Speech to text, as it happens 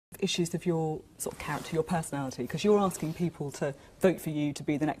issues of your sort of character, your personality, because you're asking people to vote for you to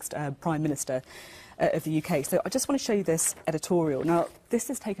be the next Prime Minister of the UK. So I just want to show you this editorial. Now, this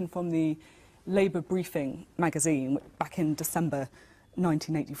is taken from the Labour Briefing magazine back in December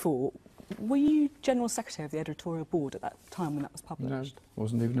 1984. Were you General Secretary of the editorial board at that time when that was published? No, I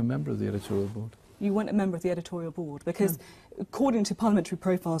wasn't even a member of the editorial board. You weren't a member of the editorial board? Because according to parliamentary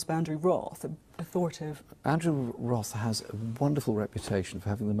profiles by Andrew Roth, authoritative... Andrew Roth has a wonderful reputation for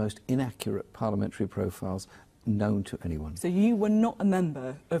having the most inaccurate parliamentary profiles known to anyone. So you were not a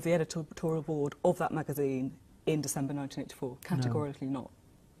member of the editorial board of that magazine in December 1984? Categorically No. not?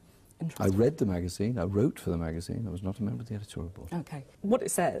 Interesting. I read the magazine, I wrote for the magazine, I was not a member of the editorial board. OK. What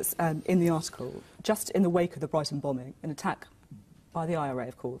it says in the article, just in the wake of the Brighton bombing, an attack by the IRA,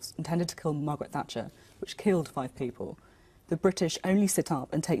 of course, intended to kill Margaret Thatcher, which killed 5 people, the British only sit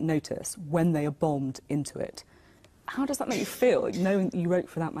up and take notice when they are bombed into it. How does that make you feel, knowing that you wrote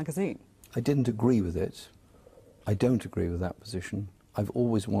for that magazine? I didn't agree with it. I don't agree with that position. I've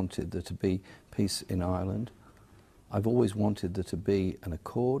always wanted there to be peace in Ireland. I've always wanted there to be an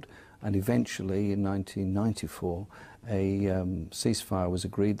accord, and eventually, in 1994, a ceasefire was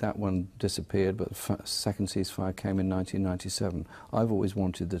agreed. That one disappeared, but the second ceasefire came in 1997. I've always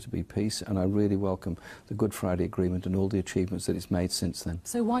wanted there to be peace, and I really welcome the Good Friday Agreement and all the achievements that it's made since then.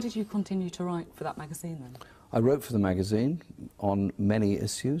 So why did you continue to write for that magazine, then? I wrote for the magazine on many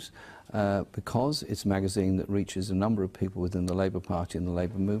issues because it's a magazine that reaches a number of people within the Labour Party and the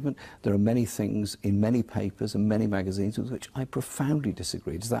Labour movement. There are many things in many papers and many magazines with which I profoundly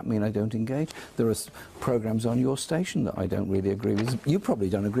disagree. Does that mean I don't engage? There are programmes on your station that I don't really agree with. You probably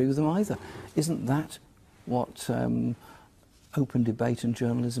don't agree with them either. Isn't that what open debate and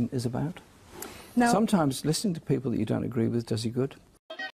journalism is about? Now, sometimes listening to people that you don't agree with does you good.